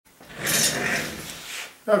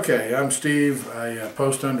Okay, I'm Steve. I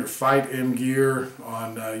post under FightNGear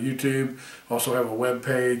on YouTube. Also have a web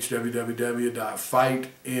page,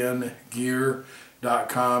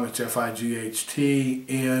 www.FightNGear.com. It's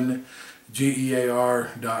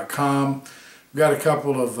FightNGear.com. We've got a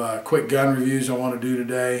couple of quick gun reviews I want to do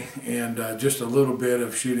today, and just a little bit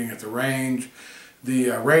of shooting at the range.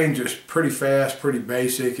 The range is pretty fast, pretty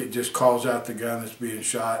basic. It just calls out the gun that's being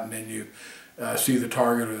shot, and then you see the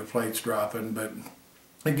target or the plates dropping, but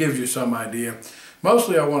it gives you some idea.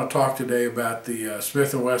 Mostly I want to talk today about the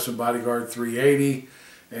Smith & Wesson Bodyguard 380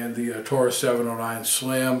 and the Taurus 709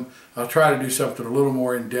 Slim. I'll try to do something a little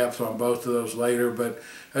more in depth on both of those later, but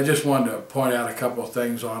I just wanted to point out a couple of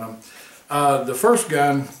things on them. The first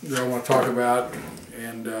gun that I want to talk about,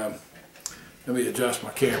 and let me adjust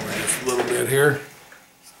my camera just a little bit here.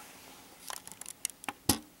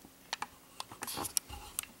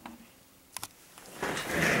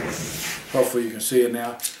 Hopefully you can see it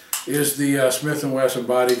now, is the Smith & Wesson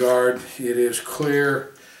Bodyguard. It is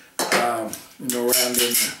clear, no round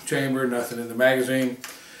in the chamber, nothing in the magazine.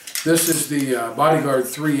 This is the Bodyguard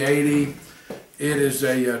 380. It is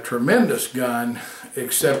a tremendous gun,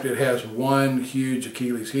 except it has one huge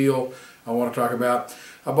Achilles heel I want to talk about.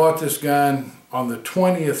 I bought this gun on the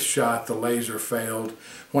 20th shot. The laser failed.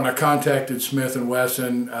 When I contacted Smith &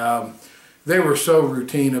 Wesson, they were so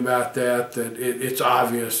routine about that it's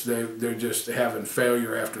obvious they're just having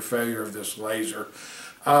failure after failure of this laser.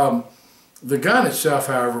 The gun itself,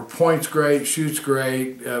 however, points great, shoots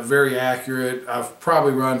great, very accurate. I've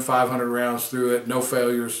probably run 500 rounds through it, no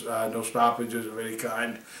failures, no stoppages of any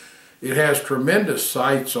kind. It has tremendous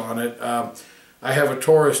sights on it. I have a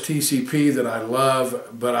Taurus TCP that I love,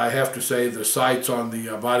 but I have to say the sights on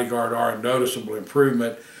the Bodyguard are a noticeable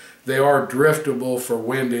improvement. They are driftable for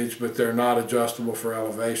windage, but they're not adjustable for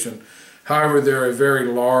elevation. However, they're a very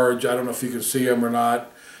large, I don't know if you can see them or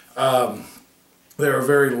not, they're a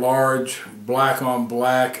very large black on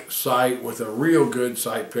black sight with a real good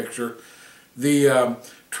sight picture. The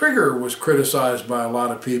trigger was criticized by a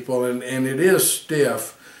lot of people, and it is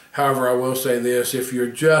stiff. However, I will say this, if you're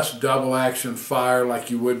just double action fire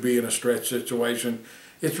like you would be in a stretch situation,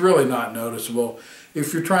 it's really not noticeable.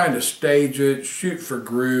 If you're trying to stage it, shoot for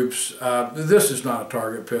groups, this is not a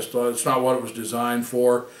target pistol. It's not what it was designed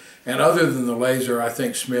for. And other than the laser, I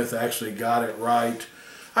think Smith actually got it right.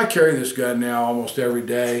 I carry this gun now almost every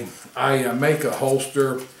day. I make a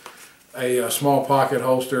holster, a small pocket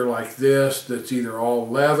holster like this that's either all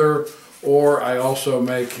leather, or I also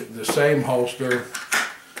make the same holster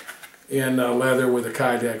in leather with a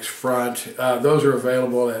Kydex front. Those are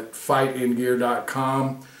available at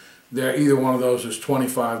FightNGear.com. Either one of those is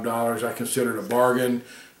 $25. I consider it a bargain.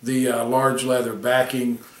 The large leather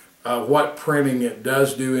backing, what printing it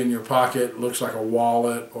does do in your pocket, looks like a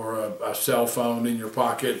wallet or a cell phone in your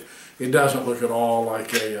pocket. It doesn't look at all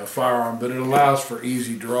like a firearm, but it allows for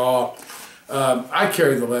easy draw. I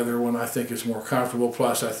carry the leather when I think it's more comfortable,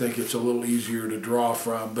 plus I think it's a little easier to draw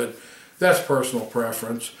from, but that's personal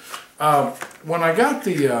preference. When I got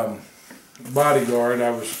the Bodyguard,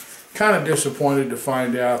 I was kind of disappointed to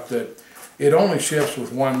find out that it only ships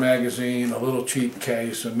with one magazine, a little cheap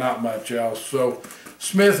case, and not much else. So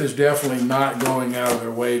Smith is definitely not going out of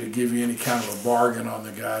their way to give you any kind of a bargain on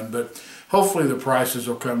the gun, but hopefully the prices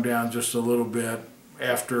will come down just a little bit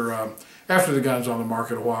after the gun's on the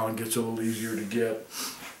market a while and gets a little easier to get.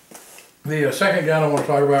 The second gun I want to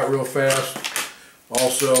talk about real fast,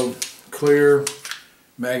 also clear,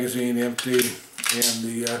 magazine empty, and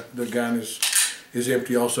the gun is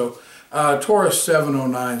empty also. Taurus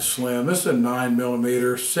 709 Slim. This is a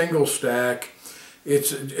 9mm single stack.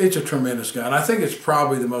 It's a tremendous gun. I think it's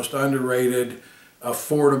probably the most underrated,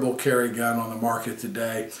 affordable carry gun on the market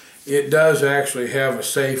today. It does actually have a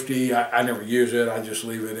safety. I never use it. I just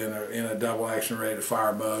leave it in a double action ready to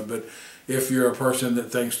fire mode. But if you're a person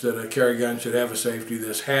that thinks that a carry gun should have a safety,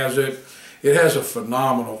 this has it. It has a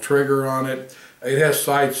phenomenal trigger on it. It has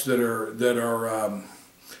sights that are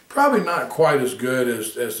probably not quite as good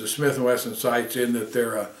as the Smith & Wesson sights, in that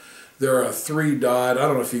they're a 3-dot. I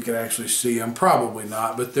don't know if you can actually see them, probably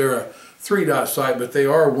not, but they're a 3-dot sight, but they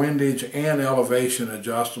are windage and elevation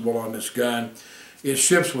adjustable on this gun. It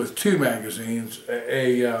ships with 2 magazines,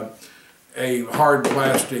 a hard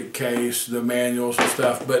plastic case, the manuals and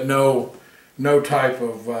stuff, but no type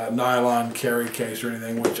of nylon carry case or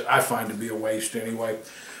anything, which I find to be a waste anyway.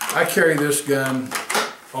 I carry this gun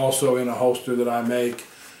also in a holster that I make.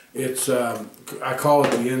 It's I call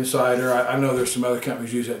it the Insider. I know there's some other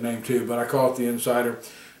companies use that name too, but I call it the Insider.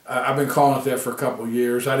 I've been calling it that for a couple of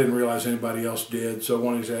years. I didn't realize anybody else did, so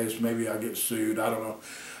one of these days maybe I'll get sued. I don't know.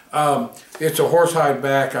 It's a horsehide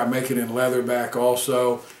back. I make it in leather back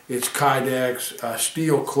also. It's Kydex,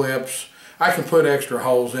 steel clips. I can put extra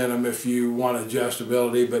holes in them if you want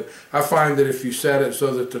adjustability, but I find that if you set it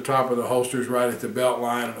so that the top of the holster is right at the belt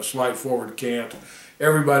line and a slight forward cant,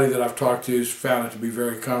 everybody that I've talked to has found it to be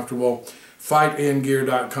very comfortable.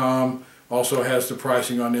 FightNGear.com also has the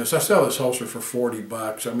pricing on this. I sell this holster for 40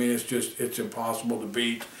 bucks. I mean, it's impossible to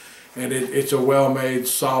beat. And it's a well-made,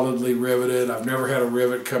 solidly riveted. I've never had a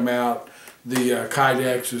rivet come out. The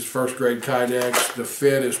Kydex is first-grade Kydex. The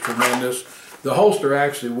fit is tremendous. The holster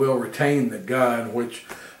actually will retain the gun, which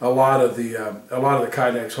a lot of the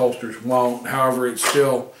Kydex holsters won't. However, it's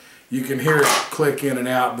still, you can hear it click in and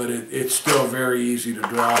out, but it's still very easy to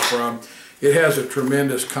draw from. It has a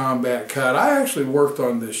tremendous combat cut. I actually worked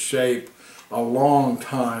on this shape a long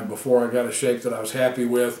time before I got a shape that I was happy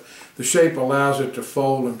with. The shape allows it to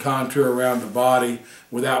fold and contour around the body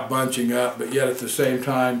without bunching up, but yet at the same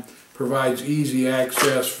time provides easy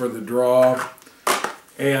access for the draw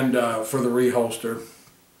and for the reholster.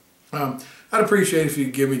 I'd appreciate if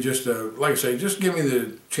you'd give me just like I say, just give me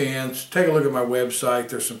the chance. Take a look at my website.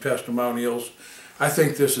 There's some testimonials. I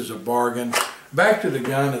think this is a bargain. Back to the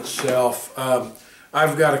gun itself.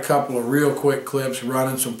 I've got a couple of real quick clips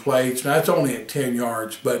running some plates. Now it's only at 10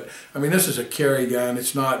 yards, but I mean this is a carry gun.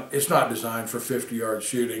 It's not designed for 50-yard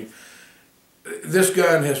shooting. This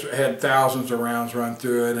gun has had thousands of rounds run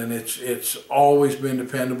through it, and it's always been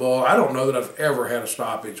dependable. I don't know that I've ever had a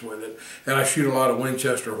stoppage with it. And I shoot a lot of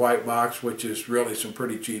Winchester white box, which is really some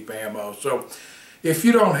pretty cheap ammo. So if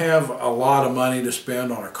you don't have a lot of money to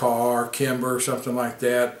spend on a car, Kimber, something like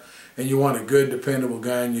that, and you want a good dependable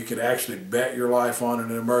gun you could actually bet your life on in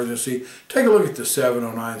an emergency, take a look at the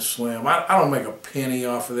 709 Slim. I don't make a penny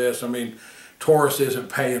off of this. I mean, Taurus isn't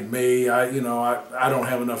paying me. I don't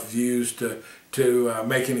have enough views to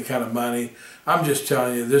make any kind of money. I'm just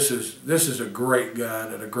telling you, this is a great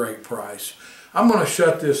gun at a great price. I'm going to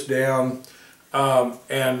shut this down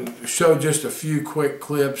and show just a few quick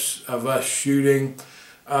clips of us shooting.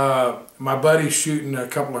 My buddy's shooting a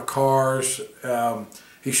couple of cars.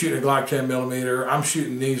 He's shooting a Glock 10mm. I'm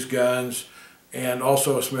shooting these guns, and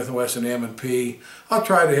also a Smith & Wesson M&P. I'll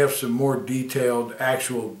try to have some more detailed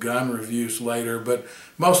actual gun reviews later, but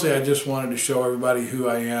mostly I just wanted to show everybody who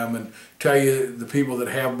I am and tell you, the people that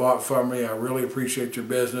have bought from me, I really appreciate your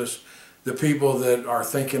business. The people that are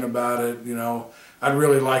thinking about it, you know, I'd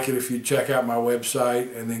really like it if you'd check out my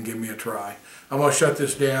website and then give me a try. I'm going to shut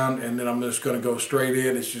this down, and then I'm just going to go straight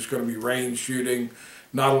in. It's just going to be range shooting.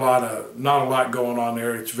 Not a lot going on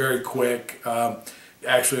there. It's very quick.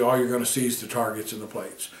 Actually, all you're going to see is the targets and the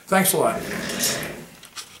plates. Thanks a lot.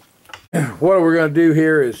 What we're going to do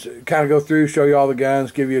here is kind of go through, show you all the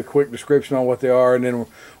guns, give you a quick description on what they are, and then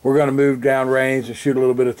we're going to move down range and shoot a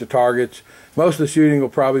little bit at the targets. Most of the shooting will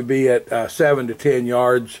probably be at 7 to 10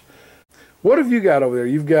 yards. What have you got over there?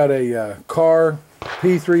 You've got a car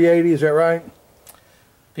P380, is that right?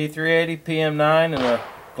 P380, PM9, and a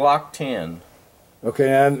Glock 10. Okay,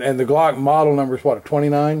 and the Glock model number is what, a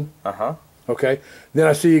 29? Uh-huh. Okay. Then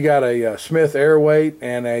I see you got a Smith Airweight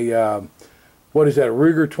and a, what is that, a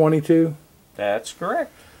Ruger 22? That's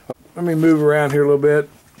correct. Let me move around here a little bit.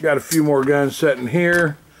 Got a few more guns sitting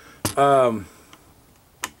here. Have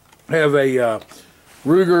a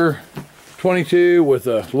Ruger 22 with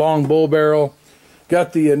a long bull barrel.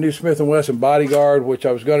 Got the new Smith & Wesson Bodyguard, which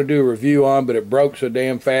I was going to do a review on, but it broke so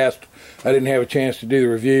damn fast I didn't have a chance to do the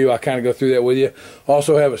review. I'll kind of go through that with you.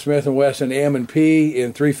 Also have a Smith & Wesson M&P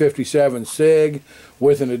in 357 SIG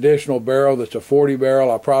with an additional barrel that's a 40 barrel.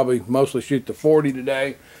 I'll probably mostly shoot the 40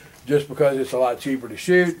 today just because it's a lot cheaper to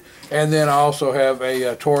shoot. And then I also have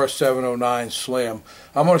a Taurus 709 Slim.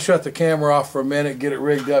 I'm going to shut the camera off for a minute, get it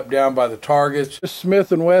rigged up down by the targets. This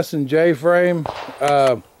Smith & Wesson J-frame.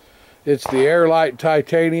 It's the Airlight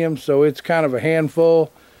titanium, so it's kind of a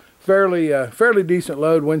handful. Fairly decent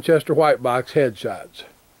load Winchester white box headshots.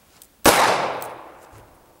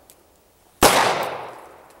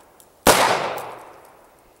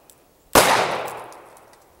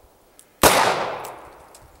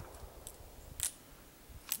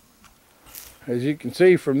 As you can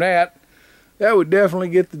see from that would definitely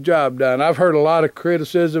get the job done. I've heard a lot of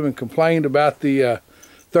criticism and complained about the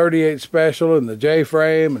 38 Special and the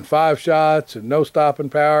J-frame and 5 shots and no stopping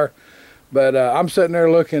power. But I'm sitting there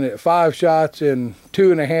looking at 5 shots in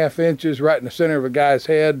 2.5 inches right in the center of a guy's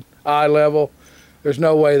head, eye level. There's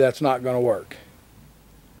no way that's not going to work.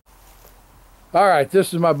 All right,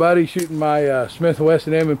 this is my buddy shooting my Smith &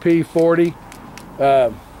 Wesson M&P 40.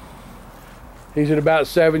 He's at about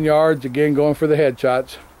 7 yards, again going for the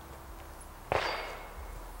headshots.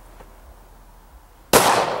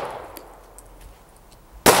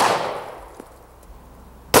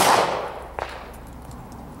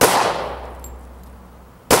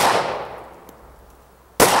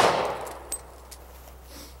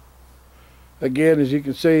 Again, as you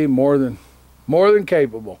can see, more than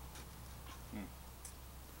capable.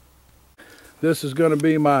 This is going to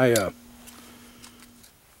be my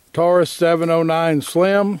Taurus 709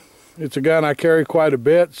 Slim. It's a gun I carry quite a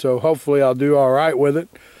bit, so hopefully I'll do all right with it.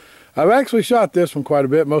 I've actually shot this one quite a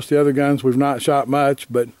bit. Most of the other guns we've not shot much,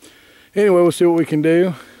 but anyway, we'll see what we can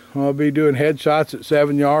do. I'll be doing headshots at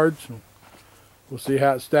 7 yards. We'll see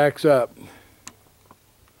how it stacks up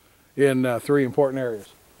in 3 important areas.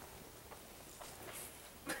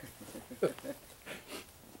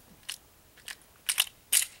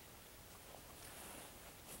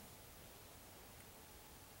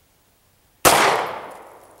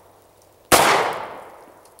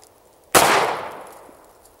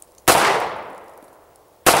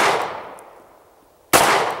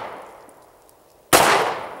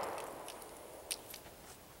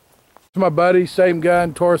 My buddy, same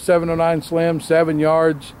gun, Taurus 709 Slim, 7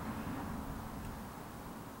 yards.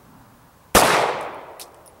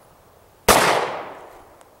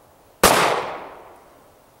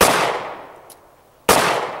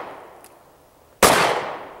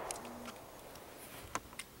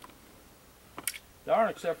 Darn,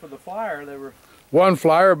 except for the flyer, they were... One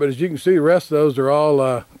flyer, but as you can see, the rest of those are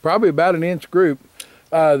all probably about an inch group.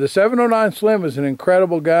 The 709 Slim is an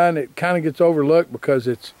incredible gun. It kind of gets overlooked because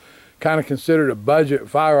it's kind of considered a budget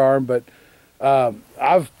firearm, but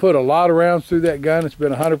I've put a lot of rounds through that gun. It's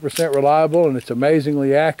been 100% reliable, and it's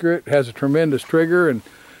amazingly accurate. It has a tremendous trigger, and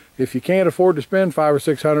if you can't afford to spend $500 or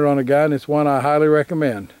 $600 on a gun, it's one I highly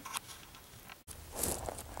recommend.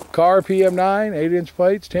 Car PM9, 8-inch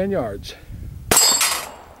plates, 10 yards.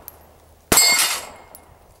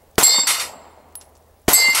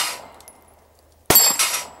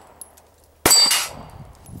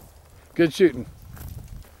 Good shooting.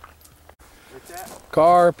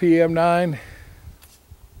 Car PM9.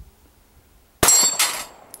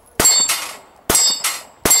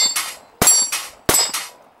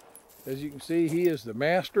 As you can see, he is the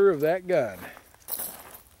master of that gun.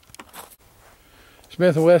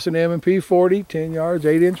 Smith & Wesson M&P 40, 10 yards,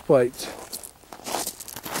 8-inch plates.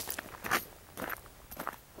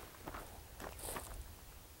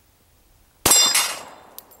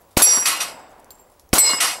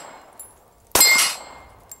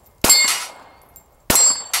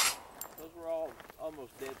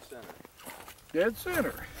 Almost dead center. Dead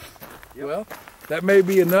center. Yep. Well, that may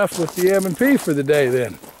be enough with the M&P for the day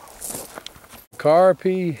then. Car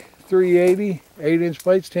P380, 8-inch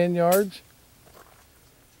plates, 10 yards.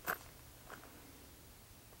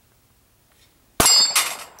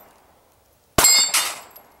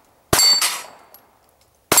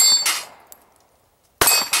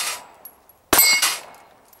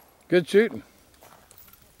 Good shooting.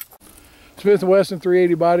 Smith & Wesson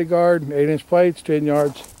 380 Bodyguard, 8-inch plates, 10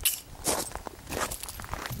 yards.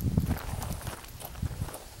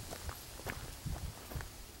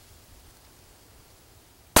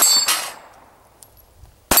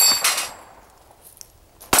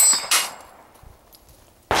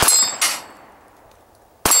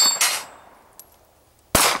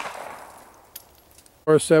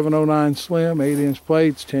 Taurus 709 Slim, 8-inch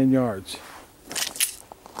plates, 10 yards.